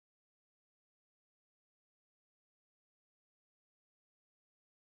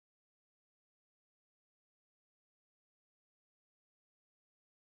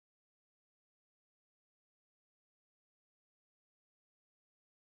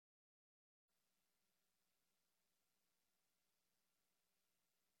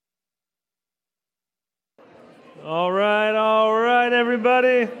All right,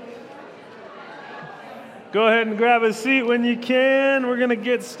 everybody. Go ahead and grab a seat when you can. We're going to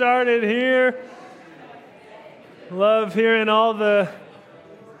get started here. Love hearing all the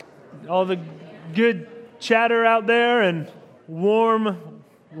good chatter out there and warm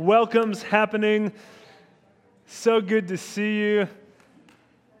welcomes happening. So good to see you.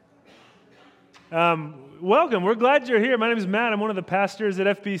 Welcome. We're glad you're here. My name is Matt. I'm one of the pastors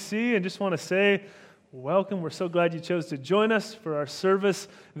at FBC, and just want to say welcome. We're so glad you chose to join us for our service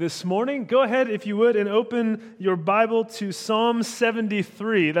this morning. Go ahead, if you would, and open your Bible to Psalm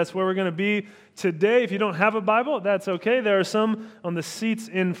 73. That's where we're going to be today. If you don't have a Bible, that's okay. There are some on the seats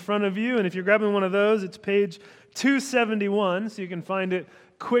in front of you, and if you're grabbing one of those, it's page 271, so you can find it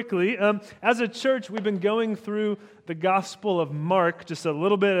quickly. As a church, we've been going through the Gospel of Mark just a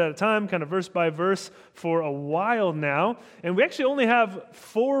little bit at a time, kind of verse by verse, for a while now. And we actually only have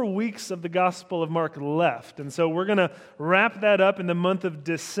 4 weeks of the Gospel of Mark left. And so we're going to wrap that up in the month of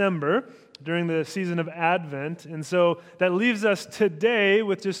December during the season of Advent. And so that leaves us today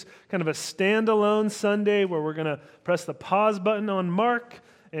with just kind of a standalone Sunday where we're going to press the pause button on Mark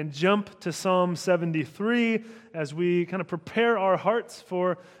and jump to Psalm 73 as we kind of prepare our hearts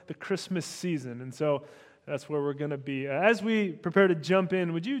for the Christmas season. And so that's where we're going to be. As we prepare to jump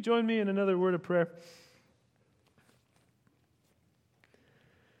in, would you join me in another word of prayer?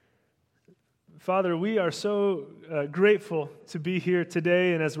 Father, we are so grateful to be here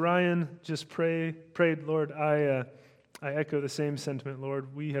today, and as Ryan just prayed, Lord, I echo the same sentiment,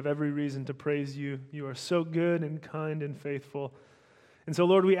 Lord. We have every reason to praise you. You are so good and kind and faithful. And so,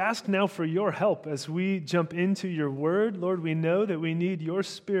 Lord, we ask now for your help as we jump into your word. Lord, we know that we need your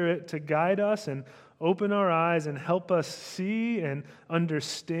Spirit to guide us and open our eyes and help us see and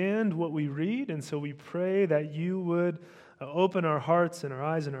understand what we read. And so we pray that you would open our hearts and our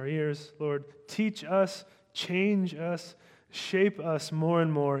eyes and our ears. Lord, teach us, change us, shape us more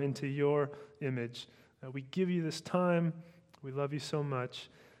and more into your image. We give you this time. We love you so much.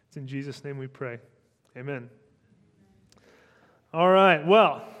 It's in Jesus' name we pray. Amen. All right,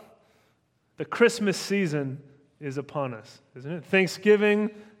 well, the Christmas season is upon us, isn't it? Thanksgiving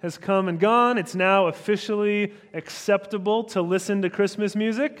has come and gone. It's now officially acceptable to listen to Christmas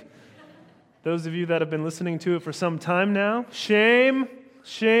music. Those of you that have been listening to it for some time now, shame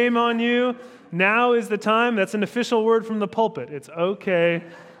on you. Now is the time. That's an official word from the pulpit. It's okay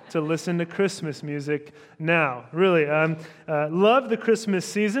to listen to Christmas music now. Really, love the Christmas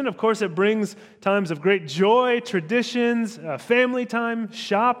season. Of course, it brings times of great joy, traditions, family time,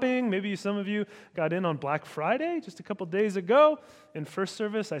 shopping. Maybe some of you got in on Black Friday just a couple days ago. In first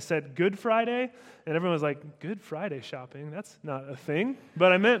service, I said Good Friday, and everyone was like, Good Friday shopping? That's not a thing.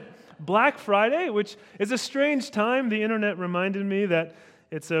 But I meant Black Friday, which is a strange time. The internet reminded me that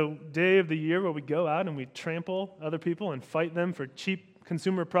it's a day of the year where we go out and we trample other people and fight them for cheap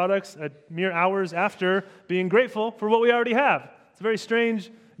consumer products at mere hours after being grateful for what we already have. It's a very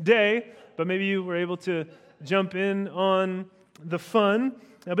strange day, but maybe you were able to jump in on the fun.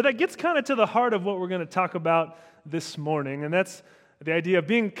 But that gets kind of to the heart of what we're going to talk about this morning, and that's the idea of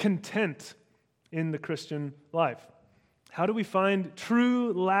being content in the Christian life. How do we find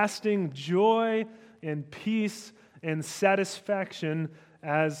true, lasting joy and peace and satisfaction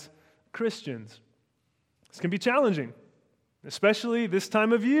as Christians? This can be challenging. Especially this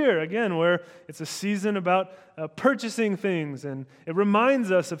time of year, again, where it's a season about purchasing things, and it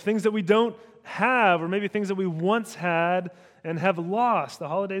reminds us of things that we don't have, or maybe things that we once had and have lost. The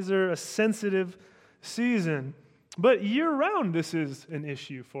holidays are a sensitive season. But year-round, this is an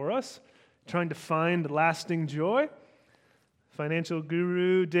issue for us, trying to find lasting joy. Financial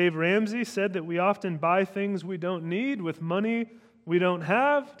guru Dave Ramsey said that we often buy things we don't need with money we don't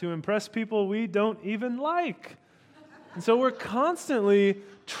have to impress people we don't even like. And so we're constantly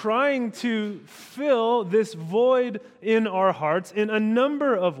trying to fill this void in our hearts in a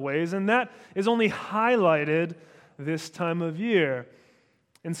number of ways, and that is only highlighted this time of year.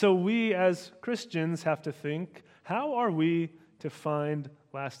 And so we as Christians have to think, how are we to find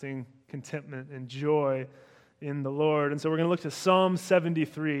lasting contentment and joy in the Lord? And so we're going to look to Psalm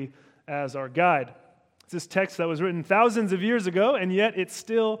 73 as our guide. It's this text that was written thousands of years ago, and yet it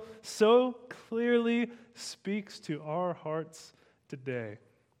still so clearly speaks to our hearts today.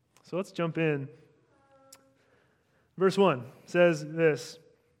 So let's jump in. Verse 1 says this: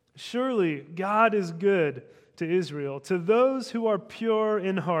 Surely God is good to Israel, to those who are pure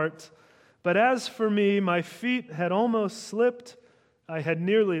in heart. But as for me, my feet had almost slipped. I had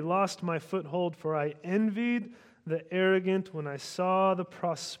nearly lost my foothold, for I envied the arrogant when I saw the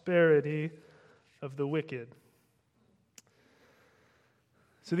prosperity of the wicked.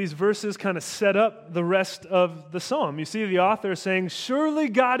 So these verses kind of set up the rest of the psalm. You see the author saying, surely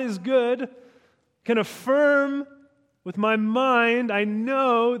God is good, can affirm with my mind, I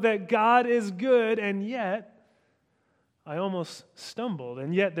know that God is good, and yet I almost stumbled.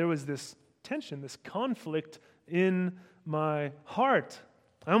 And yet there was this tension, this conflict in my heart.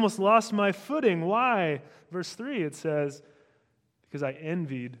 I almost lost my footing. Why? Verse 3, it says, because I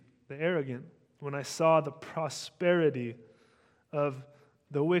envied the arrogant when I saw the prosperity of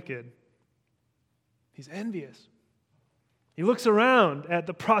the wicked. He's envious. He looks around at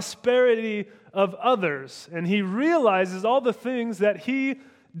the prosperity of others, and he realizes all the things that he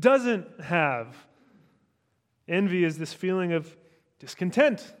doesn't have. Envy is this feeling of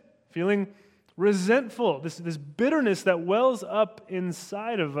discontent, feeling resentful, this bitterness that wells up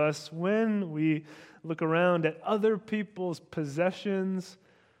inside of us when we look around at other people's possessions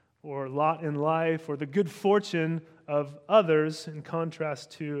or lot in life or the good fortune of others in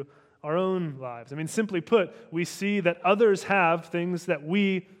contrast to our own lives. I mean, simply put, we see that others have things that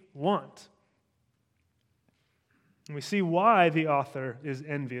we want. And we see why the author is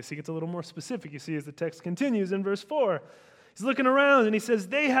envious. He gets a little more specific, you see, as the text continues in verse 4. He's looking around and he says,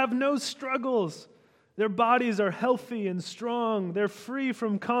 they have no struggles. Their bodies are healthy and strong. They're free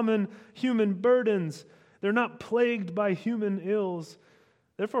from common human burdens. They're not plagued by human ills.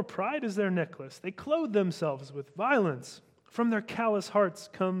 Therefore, pride is their necklace. They clothe themselves with violence. From their callous hearts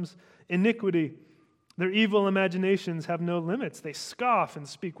comes iniquity. Their evil imaginations have no limits. They scoff and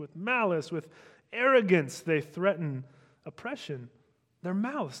speak with malice. With arrogance, they threaten oppression. Their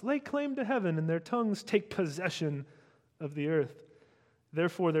mouths lay claim to heaven, and their tongues take possession of the earth.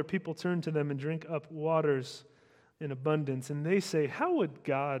 Therefore, their people turn to them and drink up waters in abundance. And they say, how would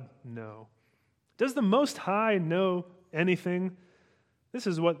God know? Does the Most High know anything? This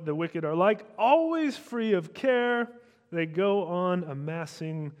is what the wicked are like, always free of care. They go on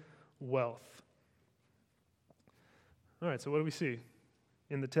amassing wealth. All right, so what do we see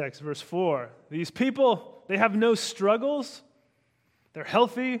in the text? Verse 4, these people, they have no struggles. They're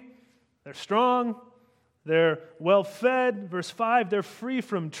healthy. They're strong. They're well-fed. Verse 5, they're free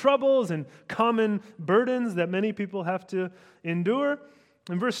from troubles and common burdens that many people have to endure.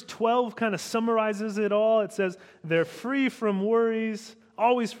 And verse 12 kind of summarizes it all. It says, they're free from worries,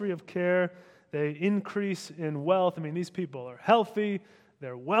 always free of care. They increase in wealth. I mean, these people are healthy,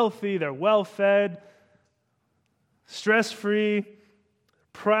 they're wealthy, they're well-fed, stress-free,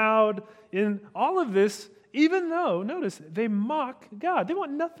 proud. In all of this, even though, notice, they mock God. They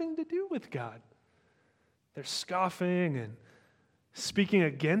want nothing to do with God. They're scoffing and speaking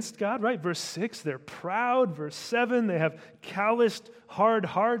against God, right? Verse 6, they're proud. Verse 7, they have calloused, hard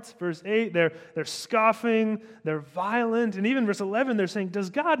hearts. Verse 8, they're scoffing, they're violent. And even verse 11, they're saying, does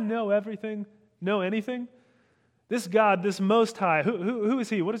God know everything? Know anything? This God, this Most High, who is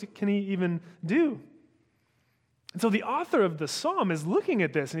He? Can He even do? And so the author of the psalm is looking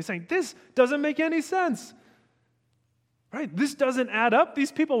at this and he's saying, this doesn't make any sense. Right? This doesn't add up.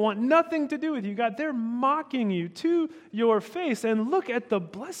 These people want nothing to do with you, God. They're mocking you to your face, and look at the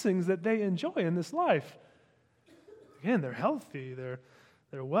blessings that they enjoy in this life. Again, they're healthy, they're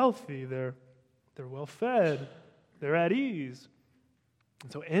wealthy, they're well-fed, they're at ease.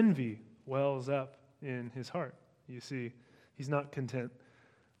 And so envy wells up in his heart. You see, he's not content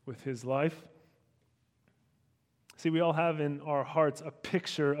with his life. See, we all have in our hearts a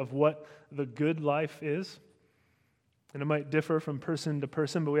picture of what the good life is. And it might differ from person to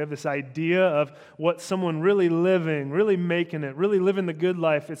person, but we have this idea of what someone really living, really making it, really living the good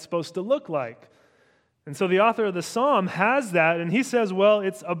life is supposed to look like. And so the author of the psalm has that, and he says, well,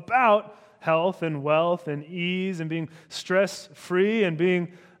 it's about health and wealth and ease and being stress-free and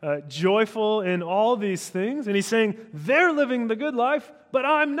being joyful in all these things. And he's saying, they're living the good life, but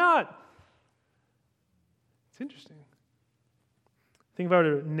I'm not. It's interesting. I think if I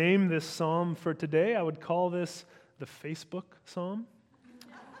were to name this psalm for today, I would call this the Facebook psalm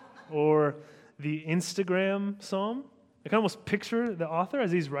or the Instagram psalm. I can almost picture the author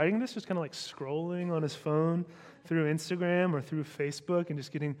as he's writing this, just kind of like scrolling on his phone through Instagram or through Facebook and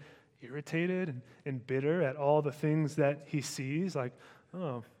just getting irritated and bitter at all the things that he sees. Like,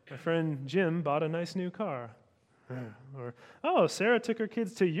 oh, my friend Jim bought a nice new car. Or, oh, Sarah took her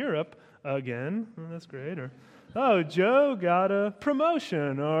kids to Europe again. Oh, that's great. Or, oh, Joe got a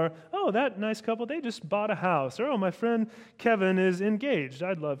promotion. Or, oh, that nice couple, they just bought a house. Or, oh, my friend Kevin is engaged.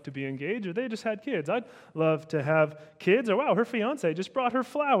 I'd love to be engaged. Or, they just had kids. I'd love to have kids. Or, wow, her fiance just brought her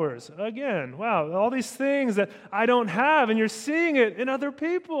flowers again. Wow, all these things that I don't have, and you're seeing it in other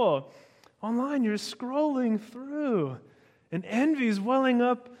people. Online, you're scrolling through, and envy's welling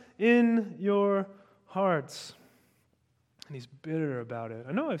up in your hearts. and he's bitter about it.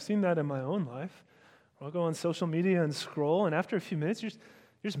 I know I've seen that in my own life. I'll go on social media and scroll, and after a few minutes, you're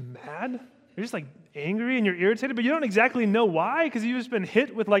just mad. You're just like angry and you're irritated, but you don't exactly know why, because you've just been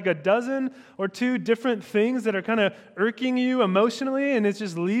hit with like a dozen or two different things that are kind of irking you emotionally, and it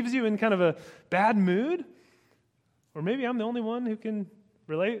just leaves you in kind of a bad mood. Or maybe I'm the only one who can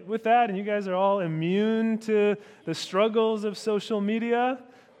relate with that, and you guys are all immune to the struggles of social media.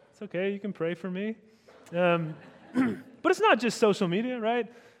 It's okay, you can pray for me. But it's not just social media, right?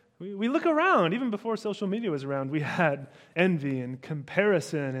 We look around. Even before social media was around, we had envy and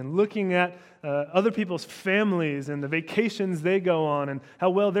comparison and looking at other people's families and the vacations they go on and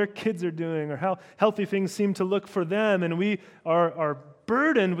how well their kids are doing or how healthy things seem to look for them. And we are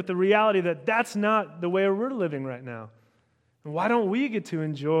burdened with the reality that that's not the way we're living right now. And why don't we get to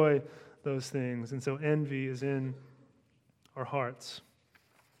enjoy those things? And so envy is in our hearts.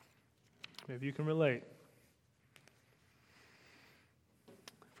 Maybe you can relate.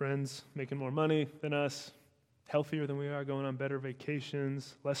 Friends making more money than us, healthier than we are, going on better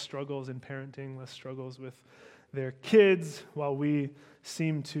vacations, less struggles in parenting, less struggles with their kids, while we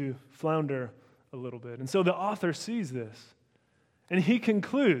seem to flounder a little bit. And so the author sees this, and he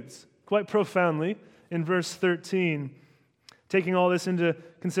concludes quite profoundly in verse 13, taking all this into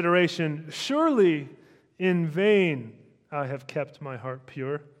consideration, surely in vain I have kept my heart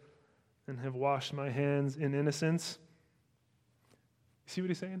pure and have washed my hands in innocence. See what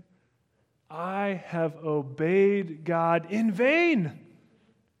he's saying? I have obeyed God in vain.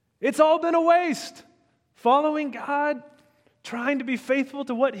 It's all been a waste. Following God, trying to be faithful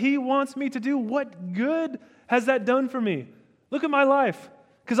to what he wants me to do, what good has that done for me? Look at my life.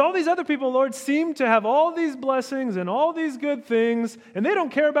 Because all these other people, Lord, seem to have all these blessings and all these good things, and they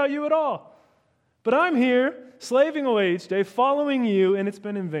don't care about you at all. But I'm here, slaving away each day, following you, and it's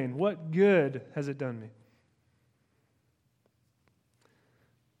been in vain. What good has it done me?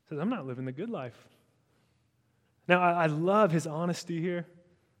 Says, I'm not living the good life. Now, I love his honesty here.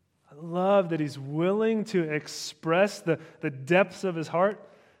 I love that he's willing to express the depths of his heart,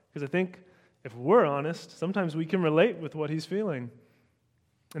 because I think if we're honest, sometimes we can relate with what he's feeling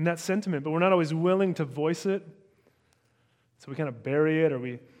and that sentiment, but we're not always willing to voice it. So we kind of bury it, or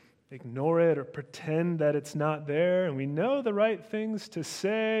we ignore it, or pretend that it's not there, and we know the right things to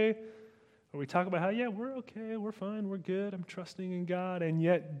say. Or we talk about how, yeah, we're okay, we're fine, we're good, I'm trusting in God, and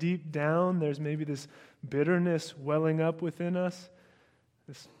yet deep down there's maybe this bitterness welling up within us,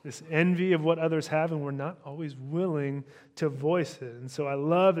 this envy of what others have, and we're not always willing to voice it. And so I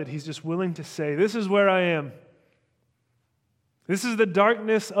love that he's just willing to say, this is where I am. This is the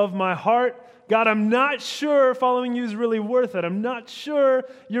darkness of my heart. God, I'm not sure following you is really worth it. I'm not sure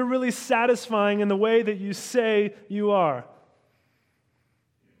you're really satisfying in the way that you say you are.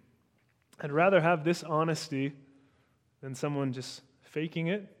 I'd rather have this honesty than someone just faking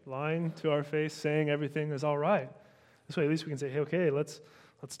it, lying to our face, saying everything is all right. This way, at least we can say, hey, okay, let's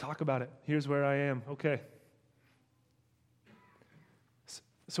talk about it. Here's where I am. Okay.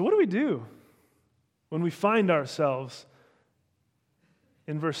 So what do we do when we find ourselves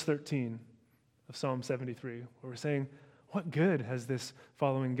in verse 13 of Psalm 73, where we're saying, what good has this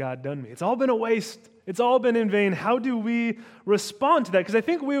following God done me? It's all been a waste. It's all been in vain. How do we respond to that? Because I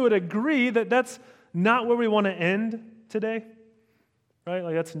think we would agree that that's not where we want to end today, right?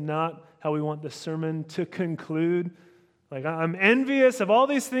 Like that's not how we want the sermon to conclude. Like I'm envious of all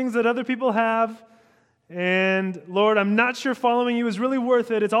these things that other people have, and Lord, I'm not sure following you is really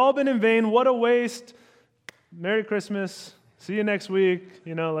worth it. It's all been in vain. What a waste. Merry Christmas. See you next week.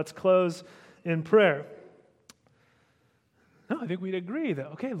 Let's close in prayer. No, I think we'd agree that,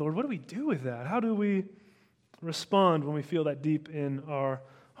 okay, Lord, what do we do with that? How do we respond when we feel that deep in our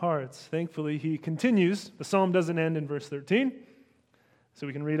hearts? Thankfully, he continues. The psalm doesn't end in verse 13, so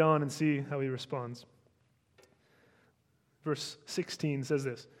we can read on and see how he responds. Verse 16 says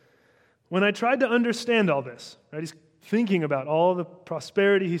this, when I tried to understand all this, right, he's thinking about all the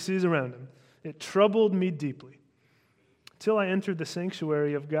prosperity he sees around him, it troubled me deeply till I entered the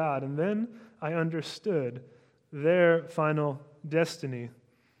sanctuary of God, and then I understood their final destiny.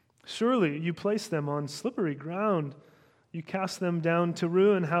 Surely you place them on slippery ground. You cast them down to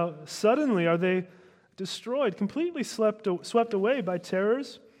ruin. How suddenly are they destroyed, completely swept away by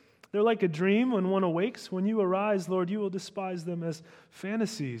terrors. They're like a dream when one awakes. When you arise, Lord, you will despise them as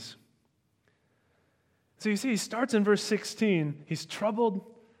fantasies. So you see, he starts in verse 16. He's troubled.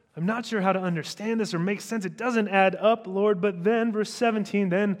 I'm not sure how to understand this or make sense. It doesn't add up, Lord. But then, verse 17,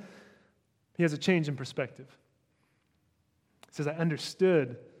 then he has a change in perspective. He says, I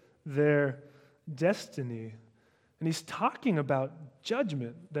understood their destiny. And he's talking about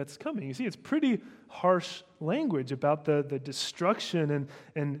judgment that's coming. You see, it's pretty harsh language about the destruction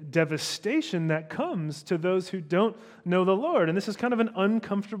and devastation that comes to those who don't know the Lord. And this is kind of an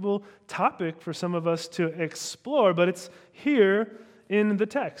uncomfortable topic for some of us to explore, but it's here in the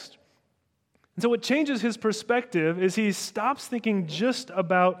text. And so what changes his perspective is he stops thinking just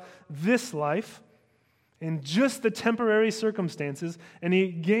about this life and just the temporary circumstances, and he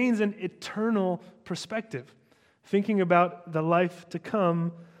gains an eternal perspective, thinking about the life to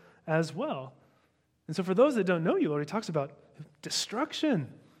come as well. And so for those that don't know you, Lord, he talks about destruction,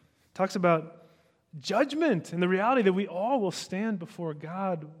 talks about judgment, and the reality that we all will stand before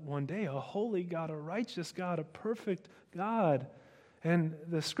God one day, a holy God, a righteous God, a perfect God. And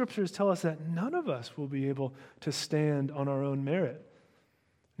the scriptures tell us that none of us will be able to stand on our own merit.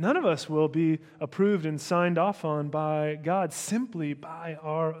 None of us will be approved and signed off on by God simply by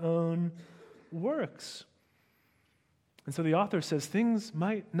our own works. And so the author says, things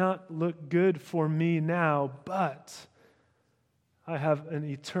might not look good for me now, but I have an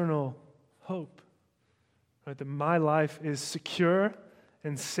eternal hope. Right? That my life is secure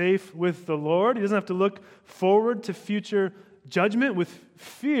and safe with the Lord. He doesn't have to look forward to future judgment with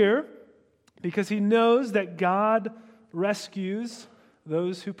fear because he knows that God rescues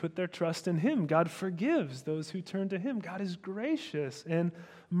those who put their trust in him. God forgives those who turn to him. God is gracious and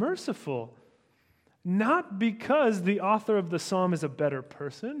merciful. Not because the author of the psalm is a better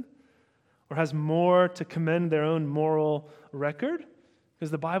person or has more to commend their own moral record, because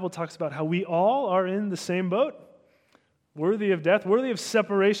the Bible talks about how we all are in the same boat, worthy of death, worthy of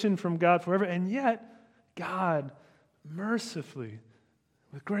separation from God forever, and yet God mercifully,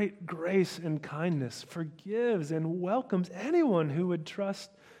 with great grace and kindness, forgives and welcomes anyone who would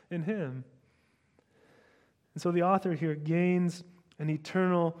trust in him. And so the author here gains an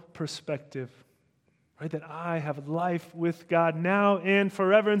eternal perspective, right? That I have life with God now and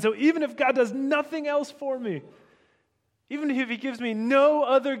forever. And so even if God does nothing else for me, even if he gives me no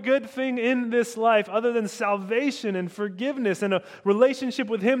other good thing in this life other than salvation and forgiveness and a relationship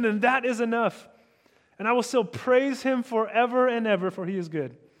with him, then that is enough. And I will still praise him forever and ever, for he is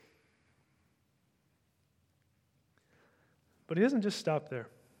good. But he doesn't just stop there.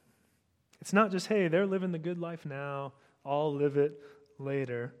 It's not just, hey, they're living the good life now, I'll live it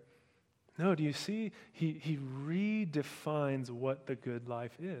later. No, do you see? He redefines what the good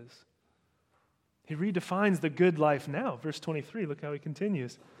life is. He redefines the good life now. Verse 23, look how he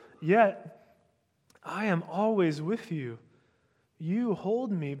continues. Yet I am always with you. You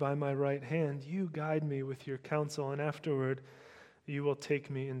hold me by my right hand. You guide me with your counsel, and afterward you will take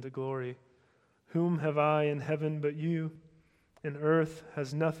me into glory. Whom have I in heaven but you? And earth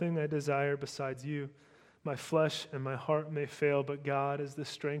has nothing I desire besides you. My flesh and my heart may fail, but God is the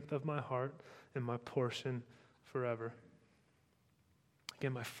strength of my heart and my portion forever.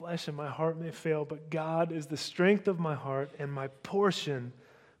 Again, my flesh and my heart may fail, but God is the strength of my heart and my portion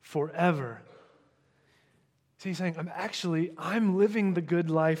forever. So he's saying, I'm living the good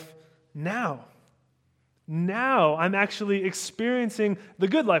life now. Now I'm actually experiencing the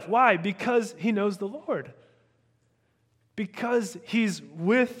good life. Why? Because he knows the Lord. Because he's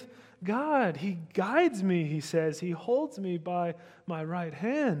with God. He guides me, he says. He holds me by my right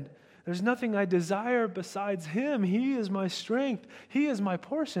hand. There's nothing I desire besides him. He is my strength. He is my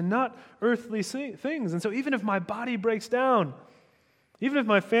portion, not earthly things. And so even if my body breaks down, even if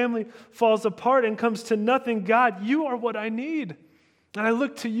my family falls apart and comes to nothing, God, you are what I need. And I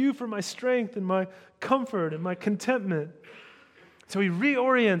look to you for my strength and my comfort and my contentment. So he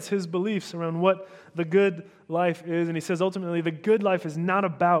reorients his beliefs around what the good life is. And he says ultimately the good life is not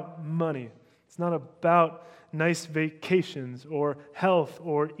about money. It's not about nice vacations or health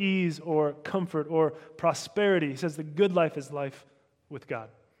or ease or comfort or prosperity. He says the good life is life with God.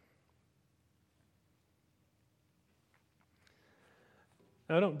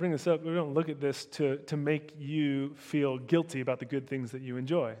 Now, I don't bring this up, we don't look at this to make you feel guilty about the good things that you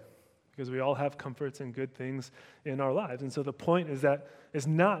enjoy, because we all have comforts and good things in our lives. And so the point is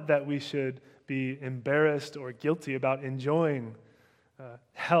not that we should be embarrassed or guilty about enjoying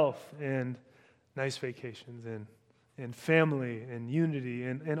health and nice vacations and family and unity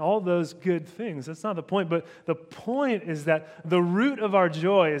and all those good things. That's not the point. But the point is that the root of our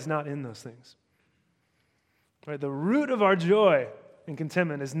joy is not in those things. Right? The root of our joy and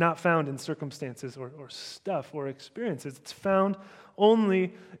contentment is not found in circumstances or stuff or experiences. It's found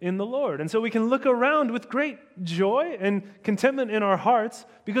only in the Lord. And so we can look around with great joy and contentment in our hearts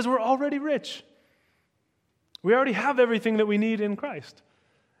because we're already rich. We already have everything that we need in Christ.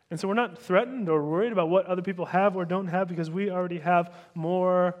 And so we're not threatened or worried about what other people have or don't have because we already have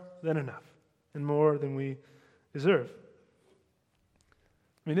more than enough and more than we deserve.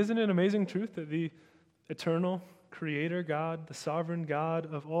 I mean, isn't it an amazing truth that the eternal Creator God, the sovereign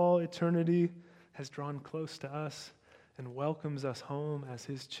God of all eternity, has drawn close to us and welcomes us home as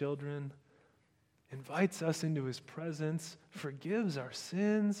His children, invites us into His presence, forgives our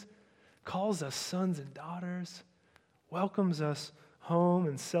sins, calls us sons and daughters, welcomes us home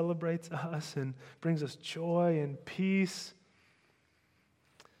and celebrates us and brings us joy and peace.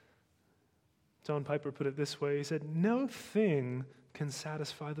 John Piper put it this way. He said, "No thing can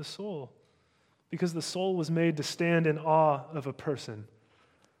satisfy the soul, because the soul was made to stand in awe of a person,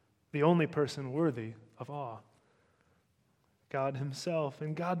 the only person worthy of awe, God Himself.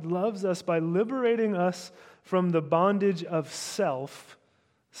 And God loves us by liberating us from the bondage of self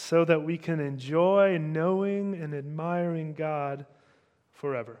so that we can enjoy knowing and admiring God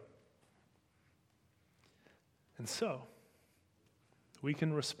forever." And so, we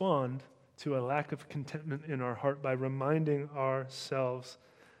can respond to a lack of contentment in our heart by reminding ourselves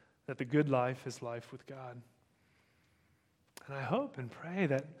that the good life is life with God. And I hope and pray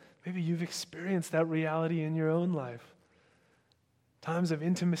that maybe you've experienced that reality in your own life. Times of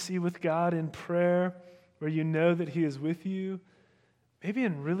intimacy with God in prayer where you know that He is with you. Maybe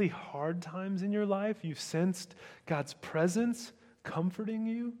in really hard times in your life, you've sensed God's presence comforting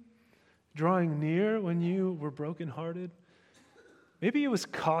you, drawing near when you were brokenhearted. Maybe it was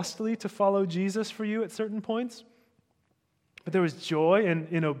costly to follow Jesus for you at certain points, but there was joy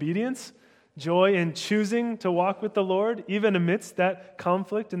in obedience, joy in choosing to walk with the Lord, even amidst that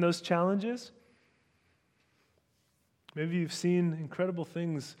conflict and those challenges. Maybe you've seen incredible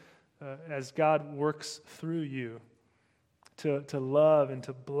things as God works through you to love and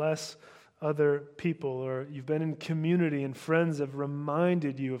to bless other people, or you've been in community and friends have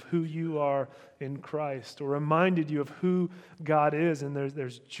reminded you of who you are in Christ, or reminded you of who God is, and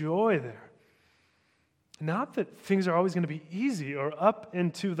there's joy there. Not that things are always going to be easy or up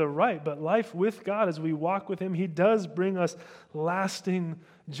and to the right, but life with God, as we walk with Him, He does bring us lasting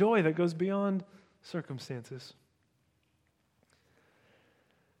joy that goes beyond circumstances.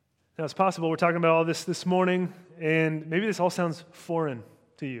 Now, it's possible we're talking about all this morning, and maybe this all sounds foreign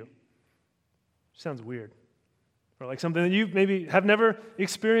to you. Sounds weird. Or like something that you maybe have never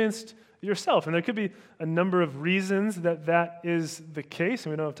experienced yourself. And there could be a number of reasons that is the case,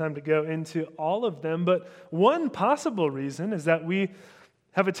 and we don't have time to go into all of them. But one possible reason is that we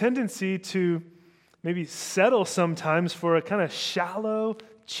have a tendency to maybe settle sometimes for a kind of shallow,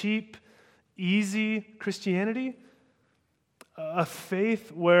 cheap, easy Christianity, a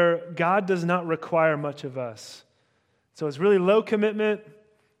faith where God does not require much of us. So it's really low commitment,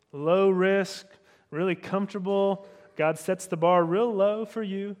 low risk, really comfortable. God sets the bar real low for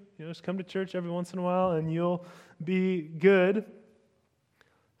you. Just come to church every once in a while and you'll be good.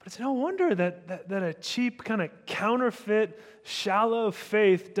 But it's no wonder that a cheap, kind of counterfeit, shallow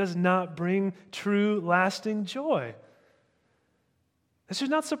faith does not bring true, lasting joy. This should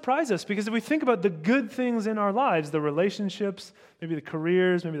not surprise us, because if we think about the good things in our lives, the relationships, maybe the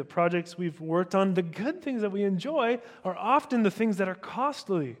careers, maybe the projects we've worked on, the good things that we enjoy are often the things that are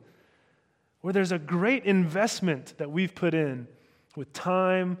costly, where there's a great investment that we've put in with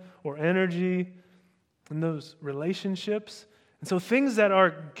time or energy in those relationships. And so things that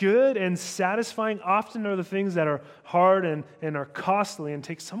are good and satisfying often are the things that are hard and are costly and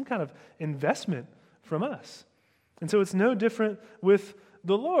take some kind of investment from us. And so it's no different with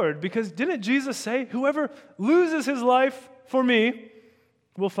the Lord, because didn't Jesus say, "Whoever loses his life for me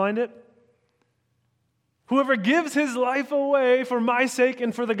will find it"? Whoever gives his life away for my sake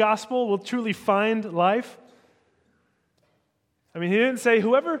and for the gospel will truly find life. I mean, he didn't say,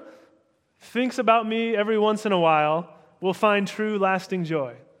 "Whoever thinks about me every once in a while will find true, lasting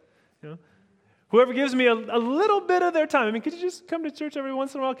joy." Whoever gives me a little bit of their time. I mean, could you just come to church every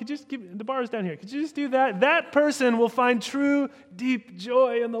once in a while? Could you just the bar is down here. Could you just do that? That person will find true, deep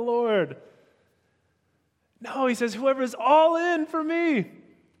joy in the Lord. No, he says, whoever is all in for me,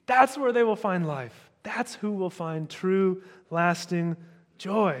 that's where they will find life. That's who will find true, lasting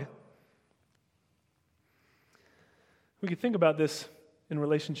joy. We could think about this in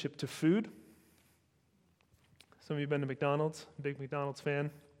relationship to food. Some of you have been to McDonald's, big McDonald's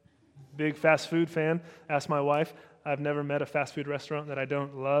fan. Big fast food fan. Ask my wife. I've never met a fast food restaurant that I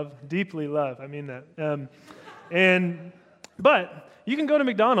don't love, deeply love. I mean that. But you can go to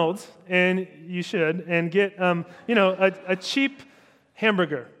McDonald's, and you should, and get a cheap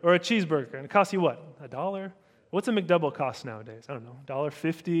hamburger or a cheeseburger, and it costs you what? $1? What's a McDouble cost nowadays? I don't know,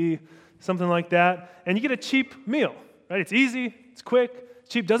 $1.50, something like that. And you get a cheap meal, right? It's easy, it's quick, it's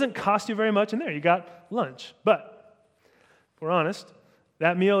cheap, doesn't cost you very much, and there you got lunch. But if we're honest,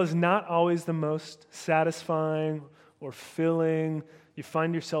 that meal is not always the most satisfying or filling, you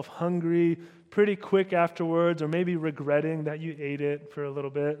find yourself hungry pretty quick afterwards, or maybe regretting that you ate it for a little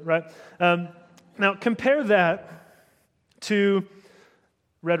bit, right? Now, compare that to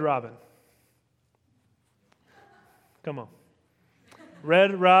Red Robin. Come on.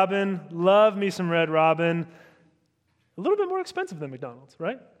 Red Robin, love me some Red Robin. A little bit more expensive than McDonald's,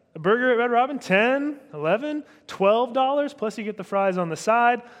 right? A burger at Red Robin, $10, $11, $12, plus you get the fries on the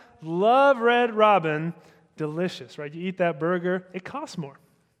side. Love Red Robin. Delicious, right? You eat that burger, it costs more.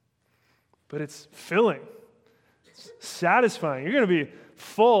 But it's filling. It's satisfying. You're going to be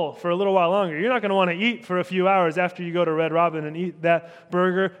full for a little while longer. You're not going to want to eat for a few hours after you go to Red Robin and eat that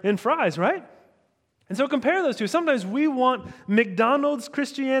burger and fries, right? And so compare those two. Sometimes we want McDonald's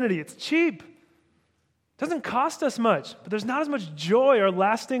Christianity. It's cheap. It doesn't cost us much, but there's not as much joy or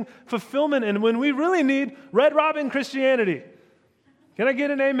lasting fulfillment. And when we really need Red Robin Christianity, can I get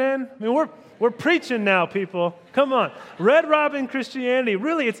an amen? I mean, we're preaching now, people. Come on. Red Robin Christianity,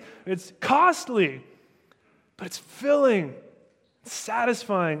 really, it's costly, but it's filling, it's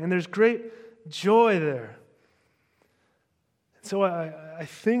satisfying, and there's great joy there. So I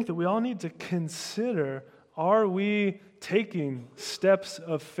think that we all need to consider, are we taking steps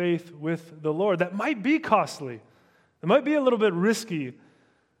of faith with the Lord that might be costly, that might be a little bit risky,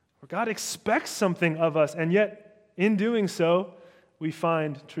 where God expects something of us, and yet in doing so, we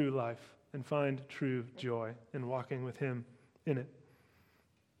find true life and find true joy in walking with Him in it.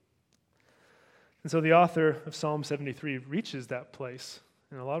 And so the author of Psalm 73 reaches that place,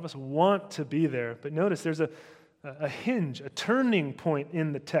 and a lot of us want to be there, but notice there's a hinge, a turning point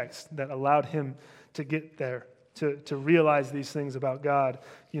in the text that allowed him to get there, to realize these things about God.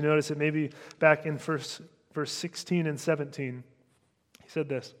 You notice it maybe back in verse 16 and 17. He said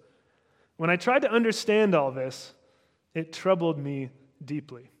this, "When I tried to understand all this, it troubled me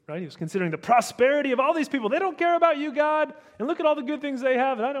deeply." Right? He was considering the prosperity of all these people. They don't care about you, God, and look at all the good things they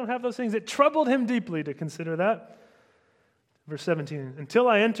have, and I don't have those things. It troubled him deeply to consider that. Verse 17, "Until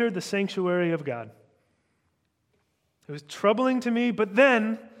I entered the sanctuary of God." It was troubling to me, but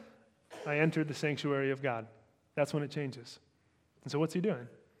then I entered the sanctuary of God. That's when it changes. And so what's he doing?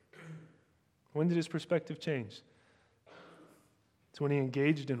 When did his perspective change? It's when he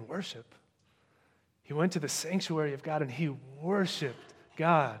engaged in worship. He went to the sanctuary of God and he worshiped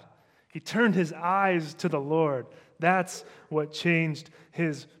God. He turned his eyes to the Lord. That's what changed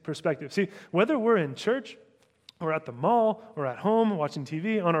his perspective. See, whether we're in church, or at the mall, or at home, watching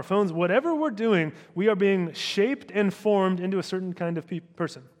TV, on our phones, whatever we're doing, we are being shaped and formed into a certain kind of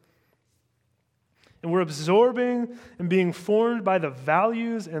person. And we're absorbing and being formed by the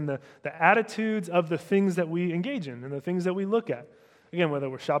values and the attitudes of the things that we engage in and the things that we look at. Again, whether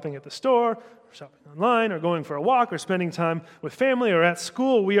we're shopping at the store, or shopping online, or going for a walk, or spending time with family, or at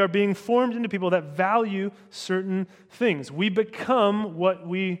school, we are being formed into people that value certain things. We become what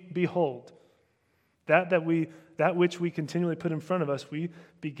we behold. That which we continually put in front of us, we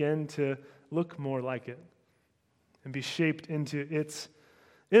begin to look more like it and be shaped into its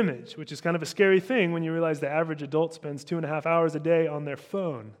image, which is kind of a scary thing when you realize the average adult spends 2.5 hours a day on their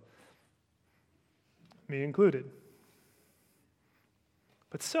phone, me included.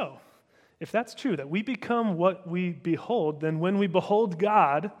 But so, if that's true, that we become what we behold, then when we behold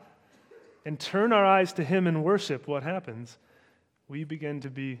God and turn our eyes to Him in worship, what happens? We begin to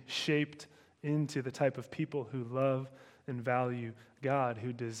be shaped into the type of people who love and value God,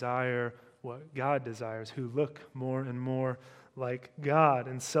 who desire what God desires, who look more and more like God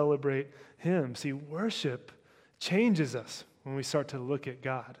and celebrate Him. See, worship changes us when we start to look at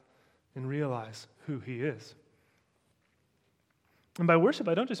God and realize who He is. And by worship,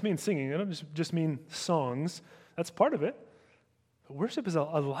 I don't just mean singing. I don't just mean songs. That's part of it. But worship is a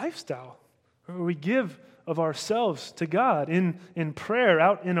lifestyle where we give of ourselves to God in prayer,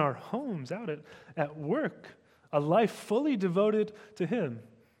 out in our homes, out at work, a life fully devoted to Him,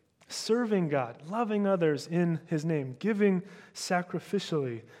 serving God, loving others in His name, giving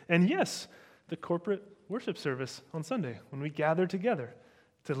sacrificially. And yes, the corporate worship service on Sunday, when we gather together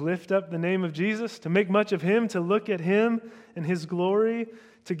to lift up the name of Jesus, to make much of Him, to look at Him and His glory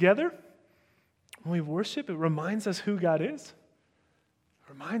together. When we worship, it reminds us who God is.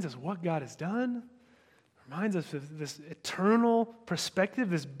 It reminds us what God has done. Reminds us of this eternal perspective,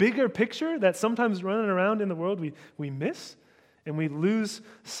 this bigger picture that sometimes running around in the world we miss and we lose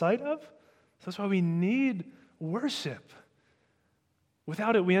sight of. So that's why we need worship.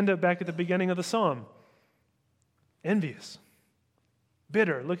 Without it, we end up back at the beginning of the psalm, envious,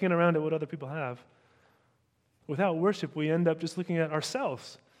 bitter, looking around at what other people have. Without worship, we end up just looking at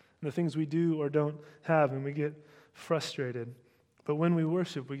ourselves and the things we do or don't have, and we get frustrated. But when we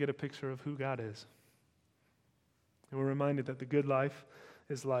worship, we get a picture of who God is. And we're reminded that the good life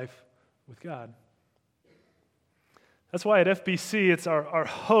is life with God. That's why at FBC, it's our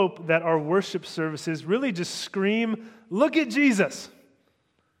hope that our worship services really just scream, look at Jesus.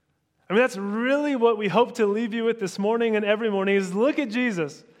 I mean, that's really what we hope to leave you with this morning and every morning is look at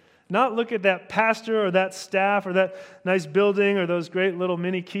Jesus. Not look at that pastor or that staff or that nice building or those great little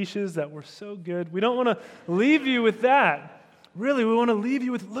mini quiches that were so good. We don't want to leave you with that. Really, we want to leave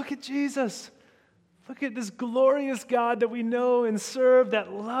you with look at Jesus. Look at this glorious God that we know and serve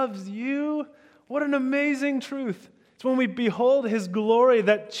that loves you. What an amazing truth. It's when we behold His glory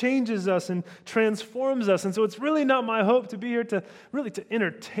that changes us and transforms us. And so it's really not my hope to be here to really to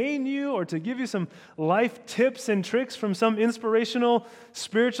entertain you or to give you some life tips and tricks from some inspirational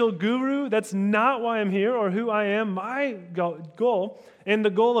spiritual guru. That's not why I'm here or who I am. My goal and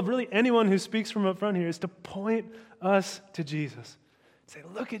the goal of really anyone who speaks from up front here is to point us to Jesus. Say,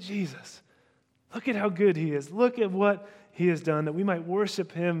 look at Jesus. Look at how good He is. Look at what He has done that we might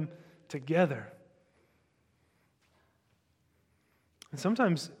worship Him together. And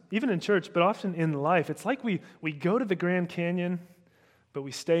sometimes, even in church, but often in life, it's like we go to the Grand Canyon, but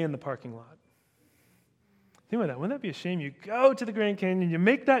we stay in the parking lot. Think about that. Wouldn't that be a shame? You go to the Grand Canyon, you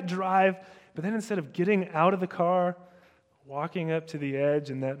make that drive, but then instead of getting out of the car, walking up to the edge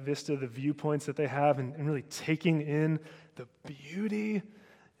and that vista, the viewpoints that they have, and really taking in the beauty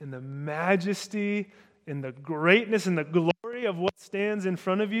and the majesty and the greatness and the glory of what stands in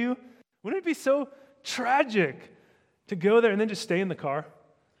front of you, wouldn't it be so tragic to go there and then just stay in the car,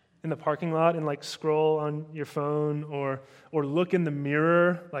 in the parking lot, and like scroll on your phone or look in the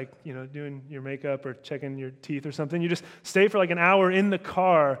mirror, like, you know, doing your makeup or checking your teeth or something. You just stay for like an hour in the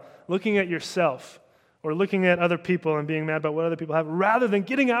car looking at yourself or looking at other people and being mad about what other people have, rather than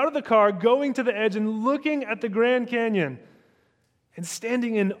getting out of the car, going to the edge and looking at the Grand Canyon and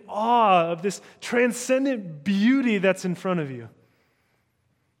standing in awe of this transcendent beauty that's in front of you.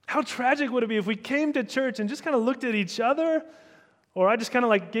 How tragic would it be if we came to church and just kind of looked at each other, or I just kind of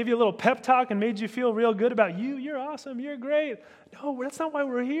like gave you a little pep talk and made you feel real good about you? You're awesome. You're great. No, that's not why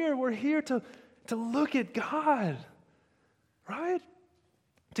we're here. We're here to look at God, right?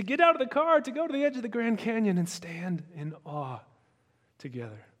 To get out of the car, to go to the edge of the Grand Canyon and stand in awe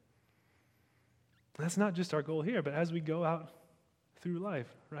together. That's not just our goal here, but as we go out through life,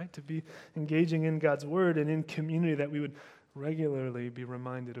 right? To be engaging in God's Word and in community, that we would regularly be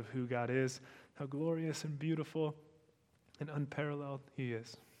reminded of who God is, how glorious and beautiful and unparalleled He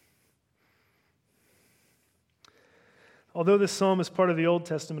is. Although this psalm is part of the Old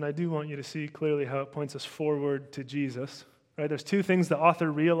Testament, I do want you to see clearly how it points us forward to Jesus. Right? There's two things the author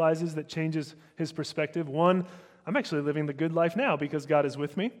realizes that changes his perspective. One, I'm actually living the good life now because God is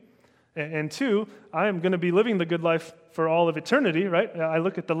with me. And two, I am going to be living the good life for all of eternity, right? I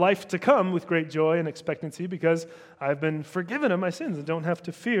look at the life to come with great joy and expectancy because I've been forgiven of my sins and don't have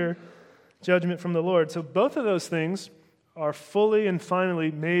to fear judgment from the Lord. So both of those things are fully and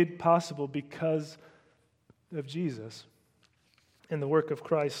finally made possible because of Jesus and the work of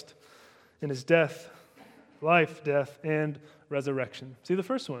Christ in His death, life, death, and resurrection. See the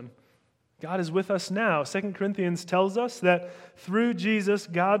first one. God is with us now. 2 Corinthians tells us that through Jesus,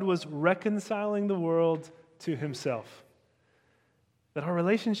 God was reconciling the world to Himself. That our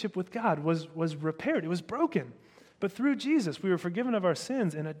relationship with God was repaired. It was broken. But through Jesus, we were forgiven of our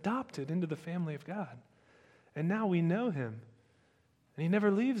sins and adopted into the family of God. And now we know Him. And He never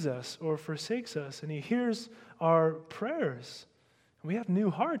leaves us or forsakes us. And He hears our prayers. And we have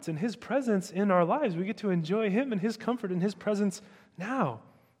new hearts and His presence in our lives. We get to enjoy Him and His comfort and His presence now,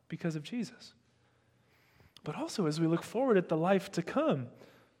 because of Jesus. But also as we look forward at the life to come,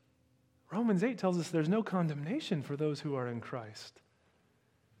 Romans 8 tells us there's no condemnation for those who are in Christ.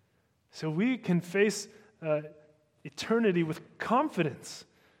 So we can face eternity with confidence.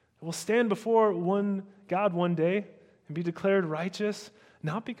 We'll stand before God one day and be declared righteous,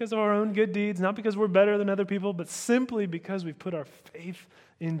 not because of our own good deeds, not because we're better than other people, but simply because we've put our faith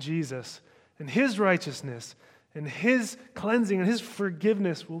in Jesus and His righteousness. And His cleansing and His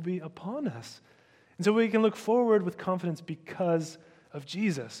forgiveness will be upon us. And so we can look forward with confidence because of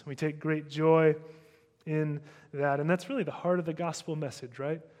Jesus. We take great joy in that. And that's really the heart of the gospel message,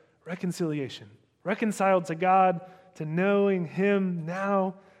 right? Reconciliation. Reconciled to God, to knowing Him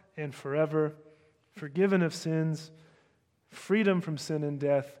now and forever. Forgiven of sins. Freedom from sin and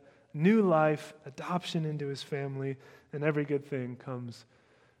death. New life. Adoption into His family. And every good thing comes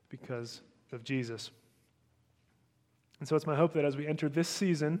because of Jesus. And so it's my hope that as we enter this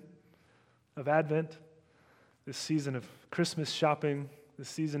season of Advent, this season of Christmas shopping, this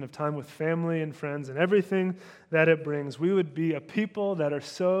season of time with family and friends and everything that it brings, we would be a people that are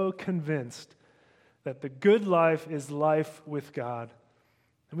so convinced that the good life is life with God.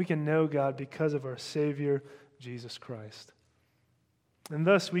 And we can know God because of our Savior, Jesus Christ. And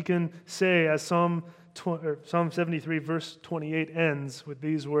thus we can say, as Psalm 73, verse 28 ends with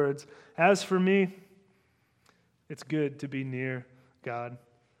these words, "As for me, it's good to be near God.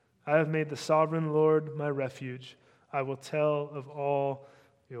 I have made the sovereign Lord my refuge. I will tell of all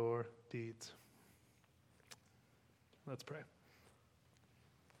your deeds." Let's pray.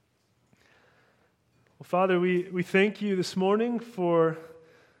 Well, Father, we thank you this morning for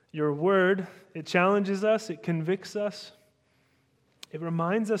your word. It challenges us, it convicts us, it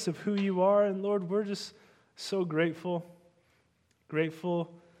reminds us of who you are. And Lord, we're just so grateful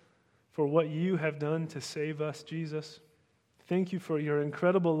for what you have done to save us, Jesus. Thank you for your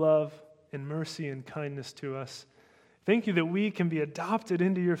incredible love and mercy and kindness to us. Thank you that we can be adopted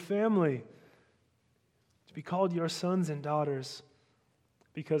into your family, to be called your sons and daughters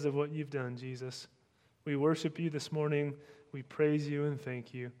because of what you've done, Jesus. We worship you this morning. We praise you and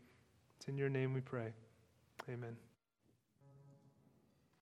thank you. It's in your name we pray. Amen.